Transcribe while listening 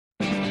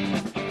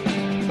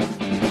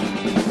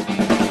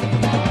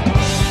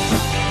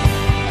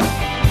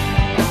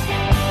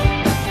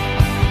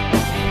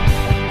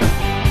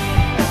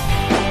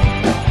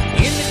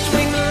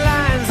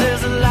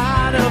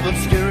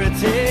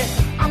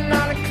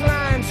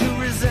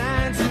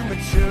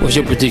What's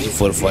your prediction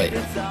for the fight?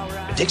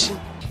 Prediction?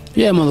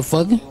 Yeah,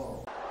 motherfucker.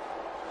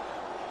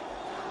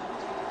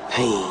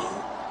 Hey.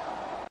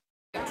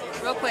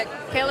 Real quick,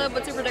 Caleb,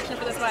 what's your prediction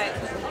for this fight?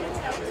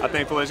 I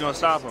think Floyd's going to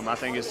stop him. I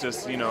think it's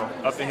just, you know,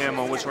 up to him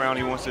on which round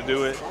he wants to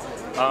do it.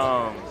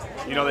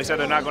 You know, they said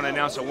they're not going to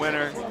announce a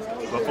winner,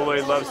 but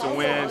Floyd loves to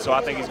win, so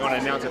I think he's going to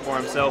announce it for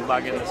himself by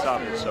getting the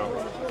stoppage. So,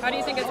 how do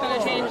you think it's going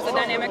to change the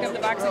dynamic of the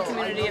boxing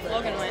community if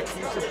Logan wins?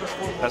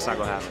 that's not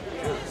going to happen.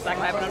 It's not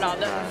going to happen at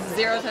all.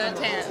 0 to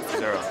 10.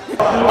 0.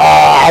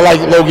 I like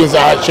Logan's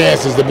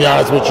chances, to be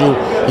honest with you.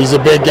 He's a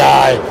big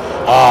guy.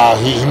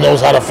 He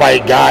knows how to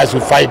fight guys who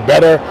fight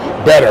better.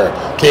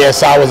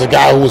 KSI was a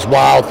guy who was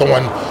wild,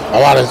 throwing a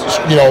lot of,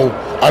 you know,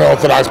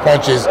 unorthodox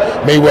punches.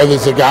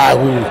 Mayweather's a guy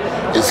who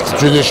is a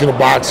traditional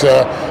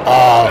boxer.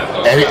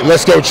 And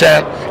let's go,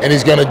 champ. And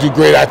he's going to do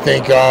great, I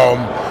think,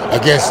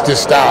 against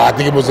this style. I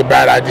think it was a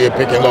bad idea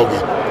picking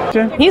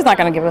Logan. He's not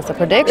going to give us a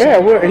prediction.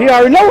 Yeah, he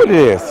already know what it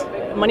is.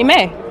 Money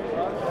May.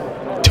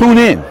 Tune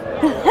in.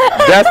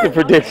 That's the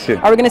prediction.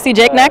 Are we going to see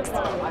Jake next?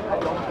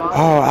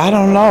 Oh, I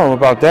don't know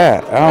about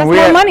that. That's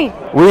more money.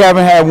 We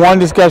haven't had one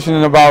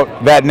discussion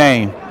about that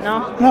name.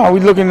 No? No,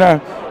 he's looking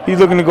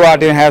to go out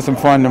there and have some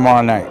fun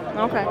tomorrow night.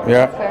 Okay.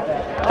 Yeah.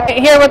 Right,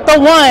 here with the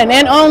one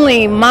and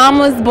only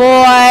Mama's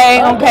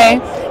boy. Okay.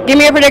 Give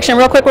me a prediction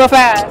real quick, real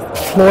fast.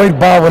 Floyd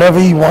by whatever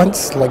he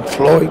wants, like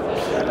Floyd.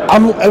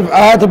 If I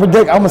had to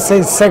predict, I'm going to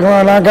say second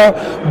round knockout,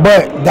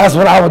 but that's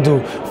what I would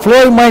do.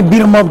 Floyd might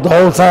beat him up the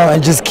whole time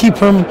and just keep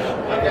him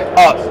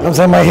up. You know what I'm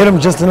saying? Might hit him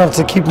just enough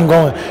to keep him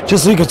going,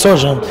 just so he can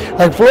torture him.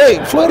 Like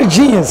Floyd a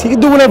genius. He can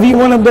do whatever you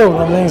want to do. You know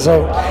what I'm saying?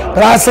 So,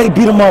 but I say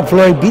beat him up,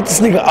 Floyd. Beat this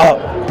nigga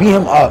up. Beat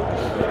him up.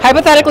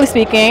 Hypothetically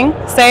speaking,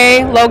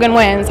 say Logan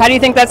wins. How do you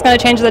think that's going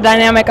to change the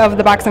dynamic of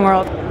the boxing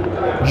world?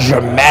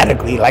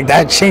 Dramatically. Like,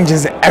 that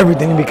changes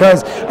everything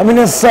because, I mean,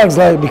 it sucks,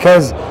 like,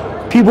 because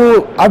I've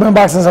been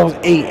boxing since I was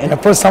 8, and the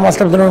first time I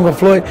stepped in the ring with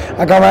Floyd,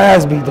 I got my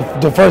ass beat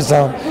the first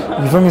time.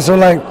 You feel me? So,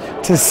 like,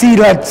 to see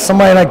that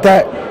somebody like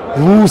that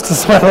lose to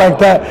somebody like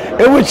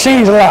that, it would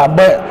change a lot,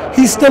 but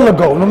he's still a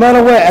GOAT. No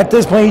matter what, at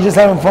this point, he's just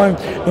having fun.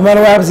 No matter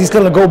what happens, he's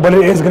still a GOAT, but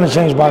it is going to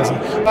change boxing.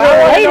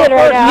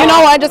 You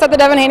know what? Just at the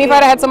Devin Haney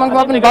fight, I had someone come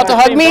up and about to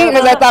hug me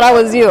because I thought I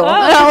was you.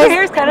 Your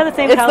hair's kind of the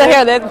same color. It's the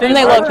hair. Then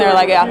they look, they're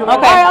like, yeah. Okay. All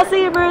right, I'll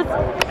see you, Bruce.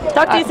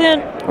 Talk to you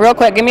soon. Real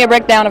quick, give me a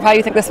breakdown of how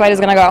you think this fight is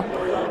going to go.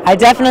 I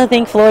definitely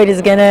think Floyd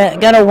is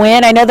gonna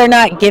win. I know they're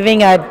not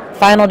giving a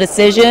final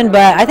decision,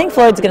 but I think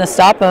Floyd's gonna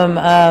stop him.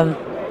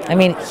 I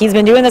mean, he's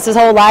been doing this his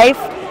whole life,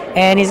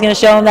 and he's gonna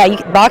show him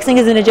that boxing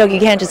isn't a joke. You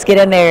can't just get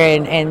in there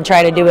and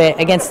try to do it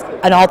against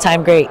an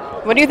all-time great.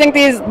 What do you think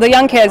the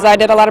young kids? I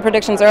did a lot of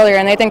predictions earlier,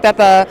 and they think that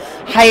the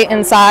height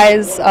and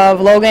size of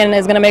Logan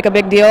is gonna make a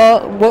big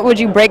deal. What would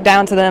you break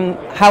down to them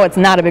how it's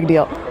not a big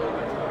deal?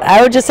 I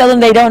would just tell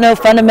them they don't know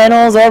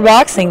fundamentals or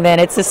boxing. Then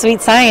it's a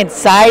sweet science.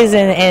 Size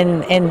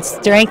and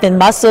strength and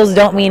muscles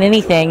don't mean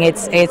anything.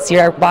 It's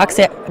your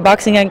boxing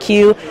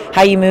IQ,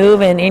 how you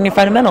move, and in your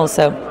fundamentals.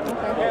 So,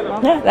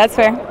 yeah, that's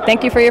fair.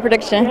 Thank you for your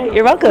prediction. Yeah,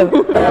 you're welcome.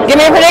 Give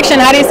me a prediction.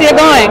 How do you see it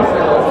going?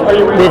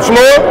 With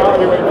Floyd?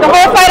 The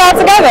whole fight all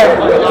together.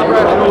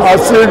 I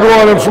see it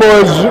going in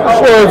Floyd's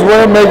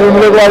way, making him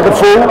look like a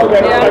fool.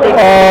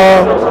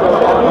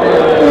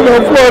 You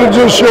know, Floyd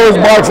just shows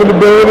boxing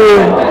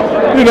ability and,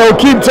 you know,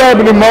 keep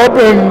tapping him up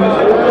and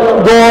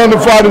go on to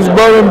fight his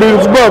brother and beat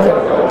his brother.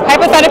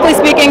 Hypothetically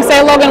speaking,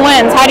 say Logan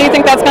wins. How do you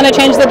think that's going to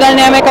change the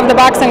dynamic of the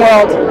boxing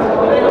world?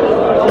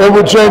 It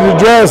would change it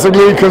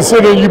drastically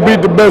considering you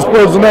beat the best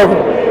person ever.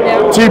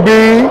 Yeah.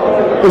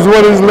 TB is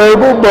what he's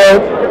labeled,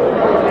 but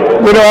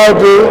we don't have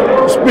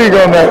to speak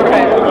on that.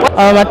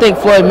 I think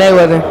Floyd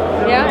Mayweather.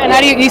 Yeah, and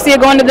how do you see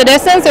it going to the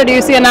distance, or do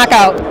you see a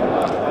knockout?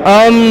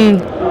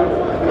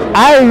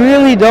 I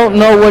really don't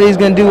know what he's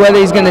going to do, whether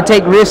he's going to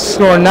take risks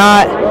or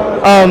not.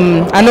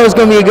 I know it's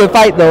going to be a good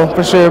fight, though,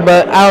 for sure,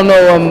 but I don't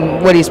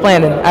know what he's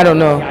planning. I don't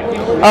know.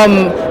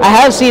 I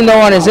have seen, though,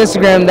 on his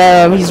Instagram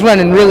that he's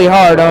running really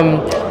hard.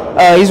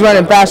 He's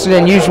running faster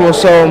than usual,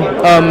 so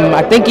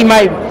I think he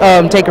might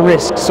take a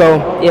risk. So,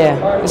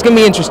 yeah, it's going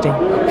to be interesting.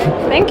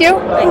 Thank you.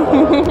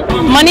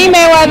 Money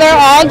Mayweather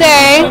all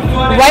day,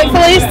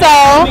 rightfully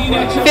so.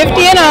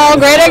 50-0,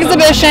 great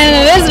exhibition.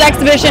 It is an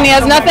exhibition. He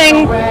has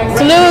nothing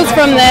to lose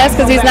from this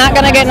because he's not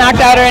going to get knocked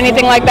out or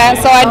anything like that.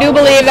 So I do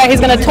believe that he's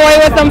going to toy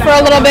with them for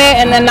a little bit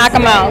and then knock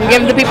them out and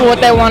give the people what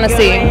they want to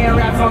see.